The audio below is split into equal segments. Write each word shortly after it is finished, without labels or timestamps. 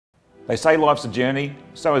They say life's a journey,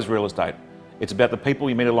 so is real estate. It's about the people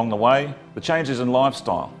you meet along the way, the changes in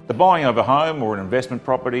lifestyle. The buying of a home or an investment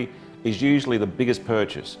property is usually the biggest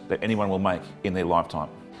purchase that anyone will make in their lifetime.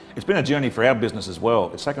 It's been a journey for our business as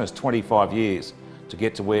well. It's taken us 25 years to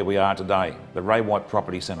get to where we are today, the Ray White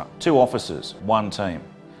Property Centre. 2 offices, 1 team.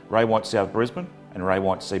 Ray White South Brisbane and Ray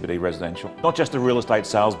White CBD Residential. Not just a real estate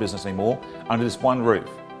sales business anymore. Under this one roof,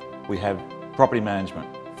 we have property management,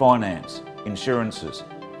 finance, insurances,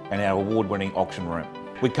 and our award-winning auction room.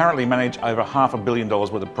 We currently manage over $500 million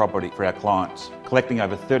worth of property for our clients, collecting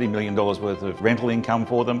over $30 million worth of rental income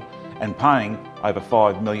for them and paying over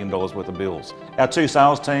 $5 million worth of bills. Our 2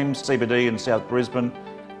 sales teams, CBD and South Brisbane,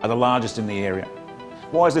 are the largest in the area.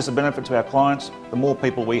 Why is this a benefit to our clients? The more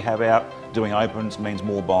people we have out doing opens means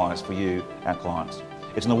more buyers for you, our clients.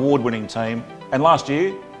 It's an award-winning team, and last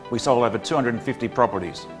year we sold over 250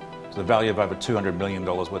 properties to the value of over $200 million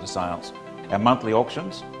worth of sales. Our monthly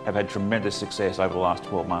auctions have had tremendous success over the last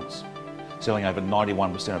 12 months, selling over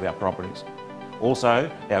 91% of our properties.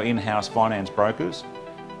 Also, our in-house finance brokers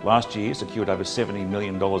last year secured over $70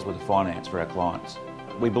 million worth of finance for our clients.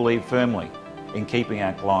 We believe firmly in keeping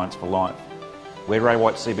our clients for life. We're Ray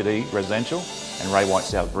White CBD Residential and Ray White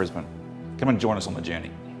South Brisbane. Come and join us on the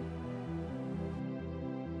journey.